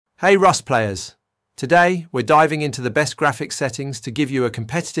Hey Rust players! Today, we're diving into the best graphics settings to give you a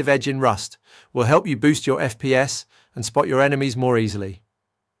competitive edge in Rust. We'll help you boost your FPS and spot your enemies more easily.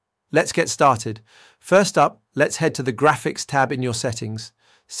 Let's get started. First up, let's head to the Graphics tab in your settings.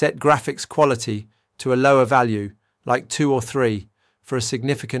 Set graphics quality to a lower value, like 2 or 3, for a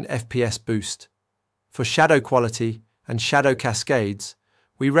significant FPS boost. For shadow quality and shadow cascades,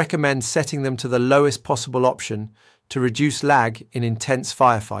 we recommend setting them to the lowest possible option to reduce lag in intense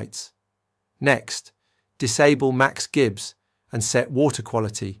firefights. Next, disable max gibs and set water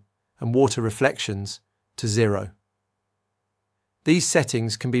quality and water reflections to 0. These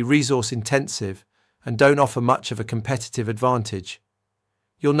settings can be resource intensive and don't offer much of a competitive advantage.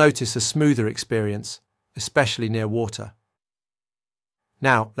 You'll notice a smoother experience, especially near water.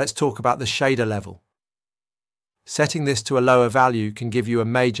 Now, let's talk about the shader level. Setting this to a lower value can give you a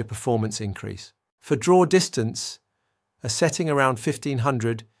major performance increase. For draw distance, a setting around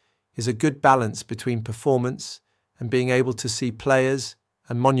 1500 is a good balance between performance and being able to see players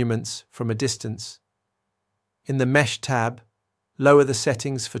and monuments from a distance. In the Mesh tab, lower the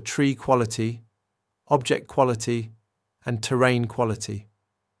settings for tree quality, object quality, and terrain quality.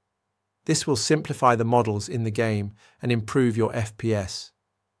 This will simplify the models in the game and improve your FPS.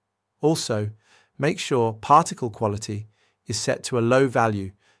 Also, make sure particle quality is set to a low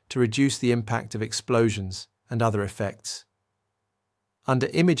value to reduce the impact of explosions and other effects. Under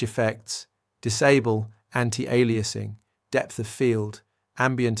Image Effects, disable anti-aliasing, depth of field,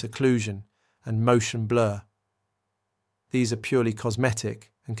 ambient occlusion, and motion blur. These are purely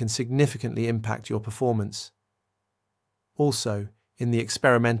cosmetic and can significantly impact your performance. Also, in the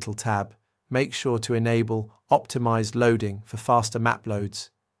Experimental tab, make sure to enable optimized loading for faster map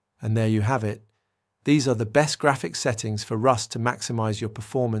loads. And there you have it. These are the best graphics settings for Rust to maximize your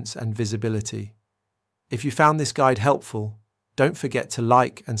performance and visibility. If you found this guide helpful, don't forget to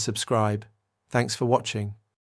like and subscribe. Thanks for watching.